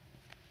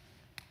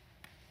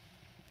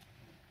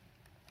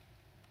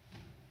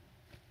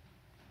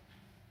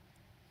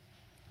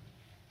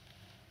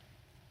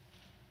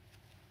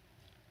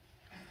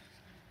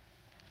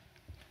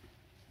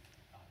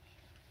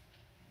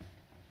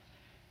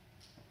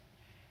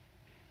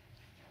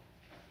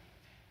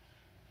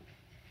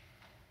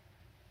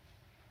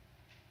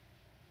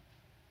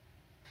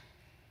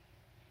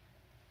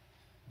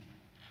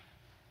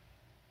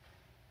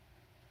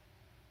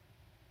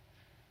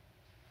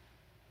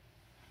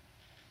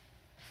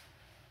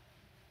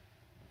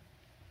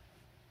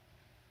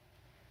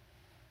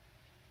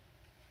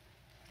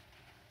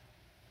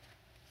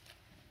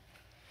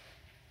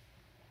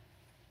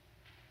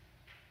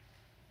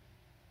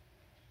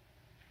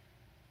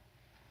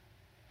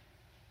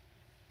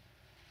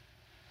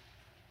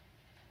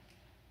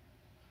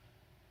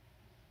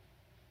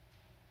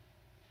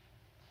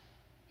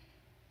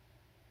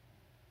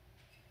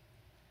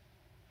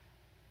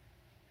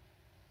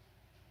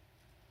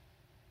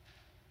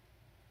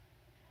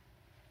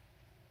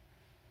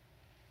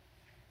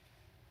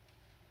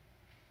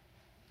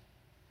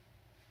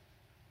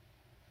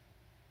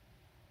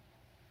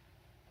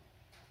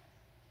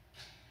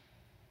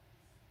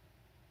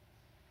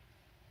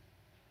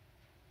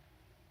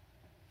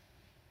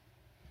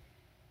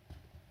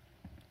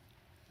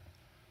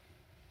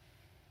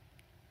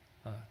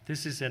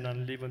This is an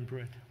unleavened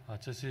bread.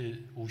 这是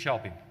无酵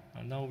饼。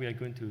 Now we are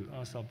going to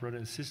ask our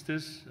brothers and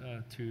sisters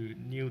to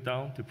kneel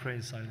down to pray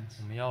in silence.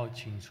 我们要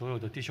请所有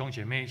的弟兄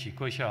姐妹一起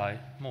跪下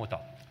来默祷。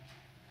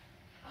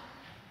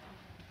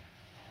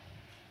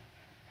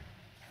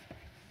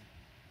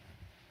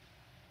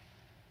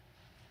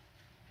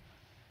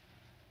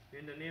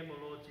 In the name of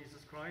Lord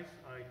Jesus Christ,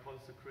 I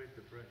consecrate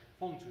the bread.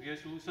 奉主耶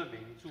稣圣名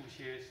祝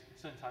谢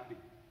圣餐饼。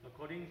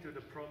 According to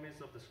the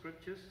promise of the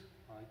Scriptures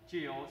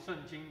借由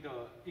圣经的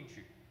应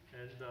许，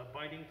 and the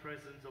abiding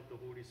presence of the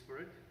Holy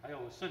Spirit, 还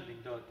有圣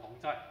灵的同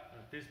在，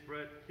 this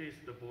bread is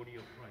the body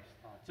of Christ.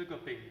 这个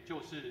饼就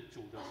是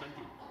主的身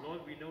体。 Lord,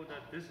 we know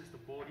that this is the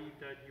body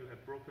that you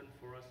have broken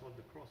for us on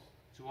the cross,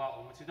 主啊，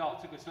我们知道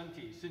这个身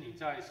体是你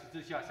在十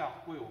字架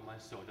上为我们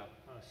舍的，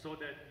 so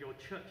that your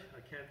church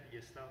can be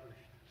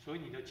established. 所以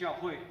你的教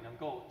会能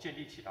够建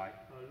立起来。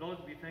 Lord,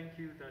 we thank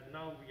you that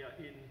now we are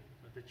in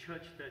the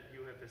church that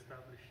you have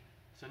established.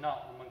 神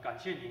啊，我们感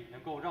谢你能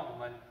够让我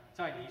们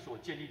在你所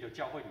建立的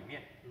教会里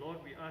面。 Lord,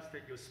 we ask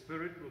that your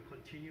Spirit will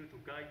continue to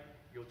guide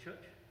your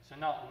church.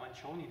 神啊，我们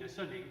求你的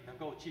圣灵能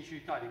够继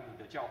续带领你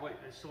的教会，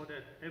 And so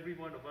that every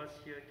one of us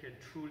here can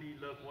truly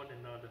love one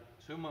another.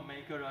 所以我们每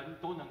一个人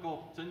都能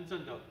够真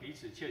正的彼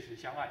此切实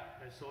相爱。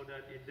 And so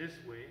that in this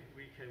way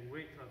we can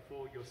wait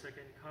for your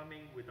second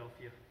coming without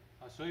fear.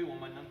 所以我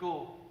们能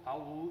够毫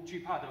无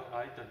惧怕的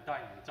来等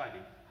待你的再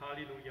临。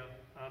 Hallelujah.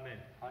 Amen.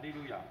 哈利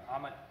路亚，阿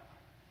门。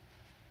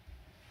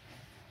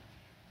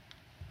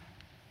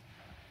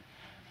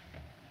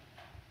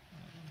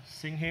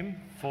Sing hymn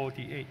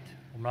 48.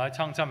 我们来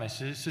唱赞美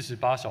诗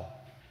48首。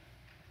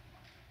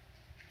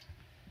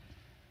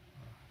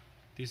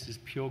This is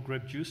pure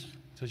grape juice.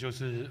 这就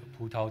是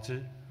葡萄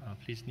汁。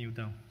Please kneel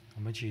down.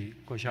 我们一起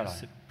跪下来，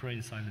 Pray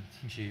in silence.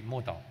 一起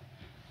默祷。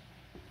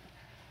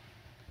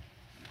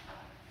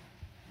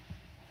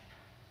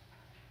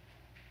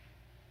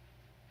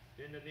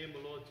In the name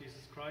of Lord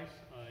Jesus Christ,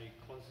 I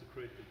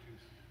consecrate the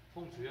juice.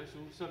 奉主耶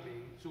稣圣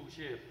名注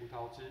谢葡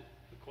萄汁，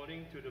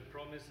 According to the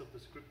promise of the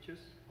Scriptures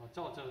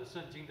照着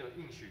圣经的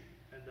应许，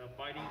 and the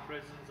abiding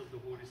presence of the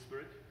Holy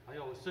Spirit, 还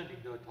有圣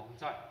灵的同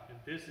在， and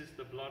this is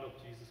the blood of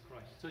Jesus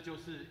Christ. 这就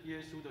是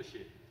耶稣的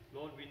血。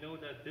 Lord, we know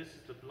that this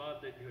is the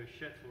blood that you have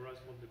shed for us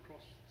on the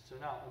cross.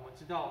 神啊，我们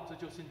知道这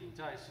就是你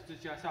在十字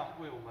架上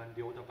为我们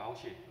流的宝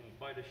血。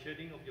 By the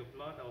shedding of your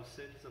blood, our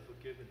sins are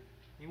forgiven.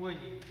 因为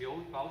你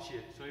流宝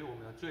血，所以我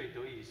们的罪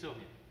得以赦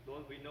免。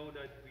 Lord, we know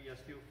that we are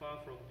still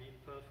far from being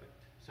perfect.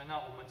 神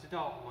啊，我们知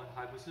道我们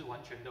还不是完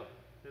全的，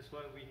 That's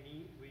why we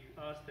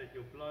ask that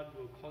your blood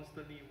will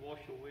constantly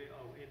wash away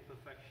our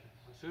imperfections,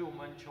 所以我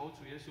们求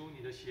主耶稣，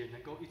你的血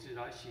能够一直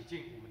来洗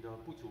净我们的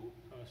不足，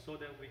 so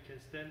that we can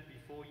stand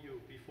before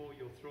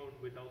your throne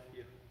without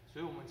fear.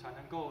 所以我们才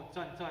能够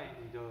站在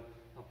你的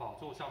宝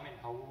座上面，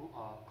毫无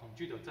恐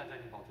惧的站在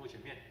你宝座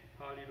前面。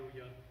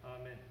 Hallelujah.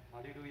 Amen.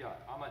 哈利路亚，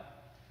阿门。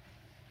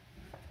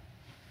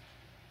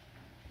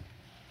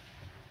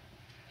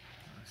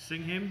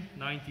Sing hymn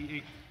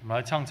 98. 我们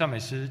来唱赞美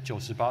诗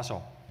98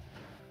首，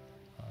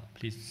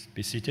 Please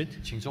be seated.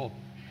 请坐。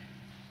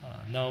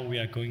Now we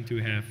are going to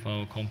have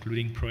our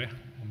concluding prayer.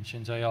 我们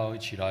现在要一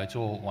起来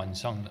做晚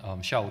上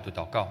下午的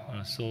祷告。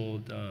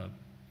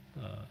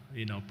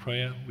In our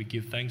prayer, we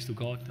give thanks to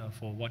God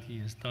for what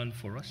He has done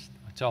for us.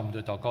 在我们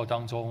的祷告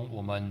当中，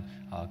我们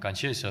感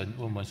谢神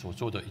为我们所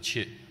做的一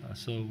切。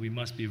So we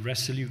must be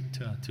resolute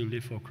to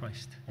live for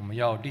Christ. 我们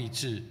要立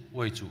志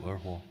为主而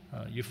活。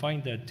You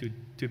find that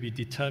to be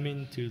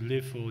determined to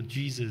live for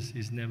Jesus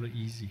is never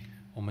easy.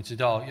 我们知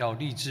道要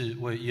立志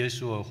为耶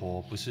稣而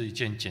活，不是一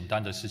件简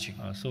单的事情。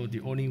So the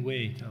only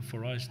way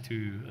for us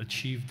to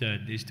achieve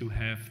that is to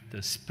have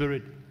the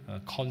Spirit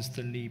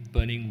constantly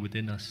burning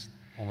within us.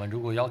 我们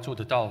如果要做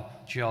得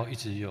到，就要一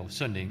直有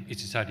圣灵一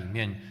直在里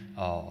面，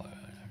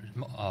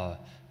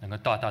能够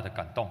大大的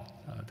感动。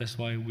That's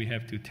why we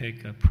have to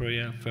take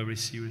prayer very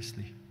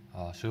seriously.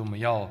 所以我们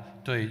要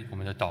对我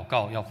们的祷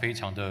告要非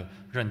常的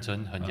认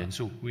真、很严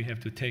肃。We have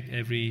to take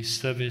every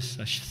service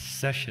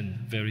session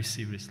very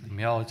seriously. 我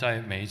们要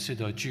在每一次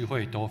的聚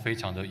会都非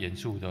常的严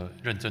肃的、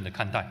认真的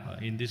看待。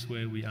In this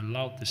way, we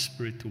allow the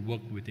Spirit to work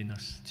within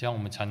us. 这样我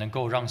们才能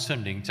够让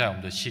圣灵在我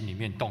们的心里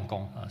面动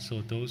工。So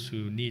those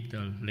who need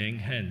laying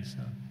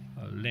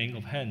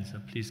of hands,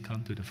 please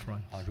come to the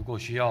front. 如果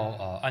需要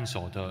按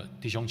手的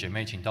弟兄姐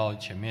妹，请到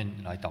前面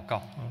来祷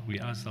告。We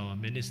ask our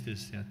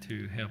ministers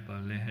to help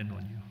lay hand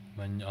on you.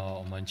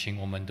 我们请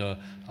我们的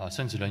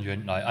圣职人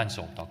员来按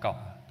手祷告。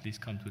Please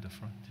come to the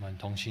front. 我们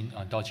同心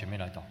到前面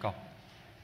来祷告。